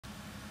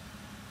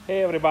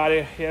Hey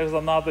everybody, here's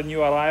another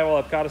new arrival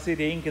at Car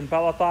City Inc. in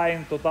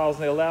Palatine.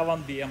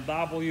 2011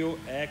 BMW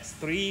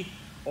X3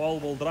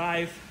 all-wheel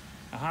drive,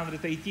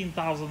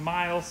 118,000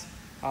 miles,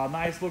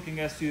 nice looking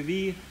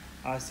SUV,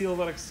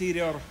 silver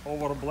exterior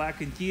over black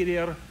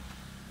interior,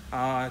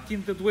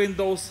 tinted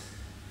windows,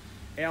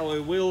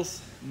 alloy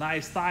wheels,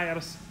 nice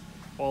tires,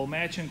 all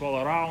matching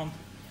all around.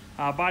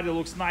 Body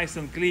looks nice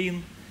and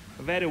clean,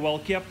 very well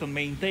kept and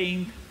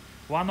maintained.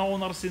 One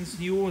owner since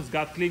new. It's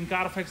got clean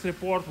CARFAX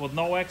report with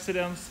no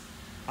accidents.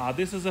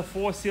 This is a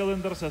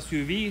 4-cylinder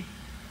SUV,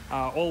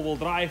 all-wheel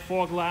drive,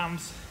 fog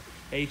lamps,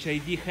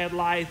 HID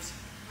headlights.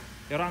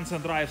 It runs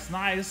and drives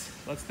nice.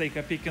 Let's take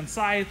a peek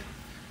inside.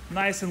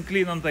 Nice and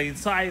clean on the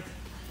inside.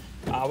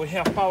 We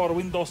have power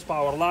windows,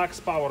 power locks,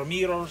 power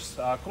mirrors,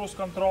 cruise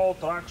control,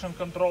 traction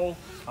control,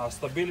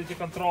 stability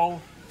control,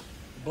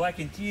 black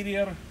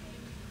interior.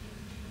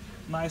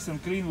 Nice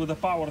and clean with the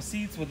power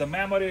seats, with the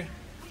memory.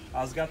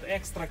 It's got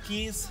extra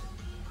keys.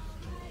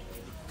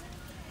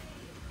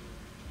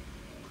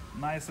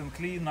 Nice and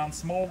clean,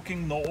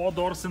 non-smoking, no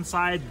odors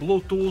inside,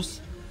 Bluetooth,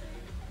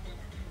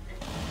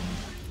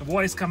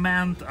 voice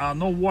command,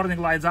 no warning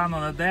lights on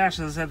the dash.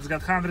 As I said, it's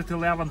got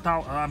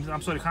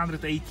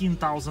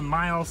 118,000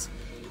 miles.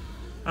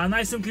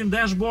 Nice and clean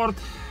dashboard,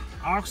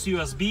 aux,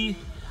 USB,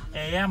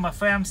 AM,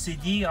 FM,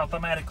 CD,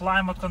 automatic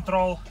climate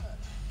control,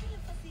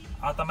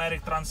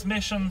 automatic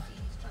transmission.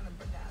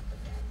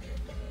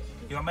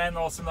 Your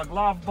manuals in a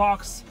glove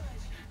box,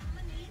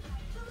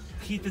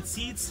 heated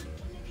seats,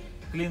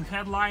 clean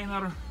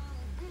headliner.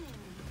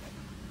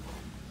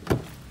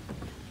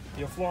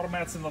 Your floor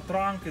mats in the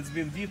trunk, it's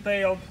been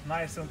detailed,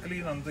 nice and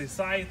clean on the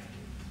side.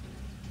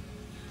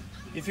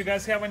 If you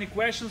guys have any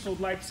questions, would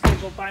like to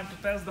schedule time to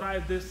test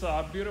drive this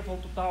beautiful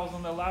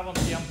 2011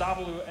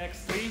 BMW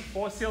X3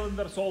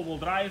 4-cylinder all-wheel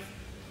drive,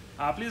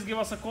 please give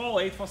us a call,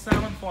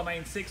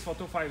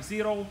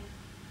 847-496-4250.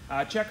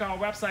 Check our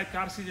website,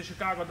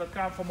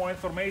 carcitychicago.com, for more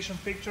information,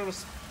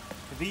 pictures,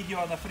 video,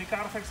 and a free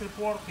CARFAX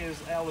report.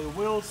 Here's alloy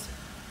wheels,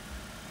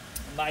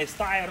 nice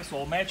tires,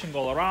 all matching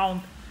all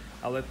around.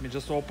 Let me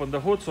just open the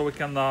hood so we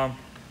can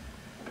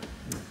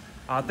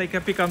take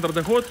a peek under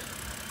the hood.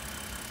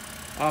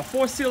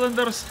 4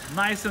 cylinders,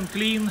 nice and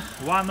clean,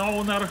 one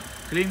owner,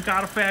 clean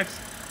CARFAX,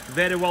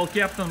 very well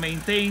kept and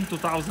maintained.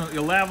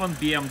 2011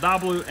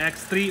 BMW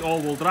X3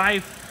 all-wheel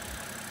drive.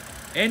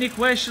 Any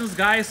questions,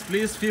 guys,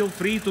 please feel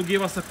free to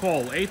give us a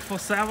call,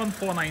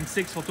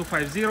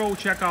 847-496-4250.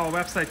 Check our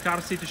website,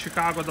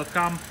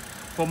 carcitychicago.com,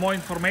 for more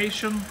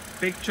information,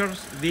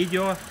 pictures,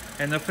 video,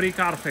 and a free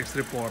CARFAX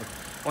report.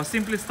 Or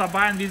simply stop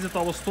by and visit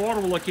our store.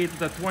 We're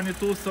located at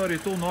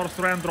 2232 North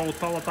Rand Road,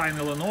 Palatine,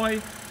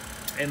 Illinois,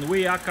 and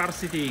we are Car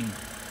City Inc.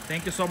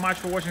 Thank you so much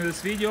for watching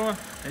this video,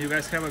 and you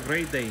guys have a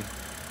great day.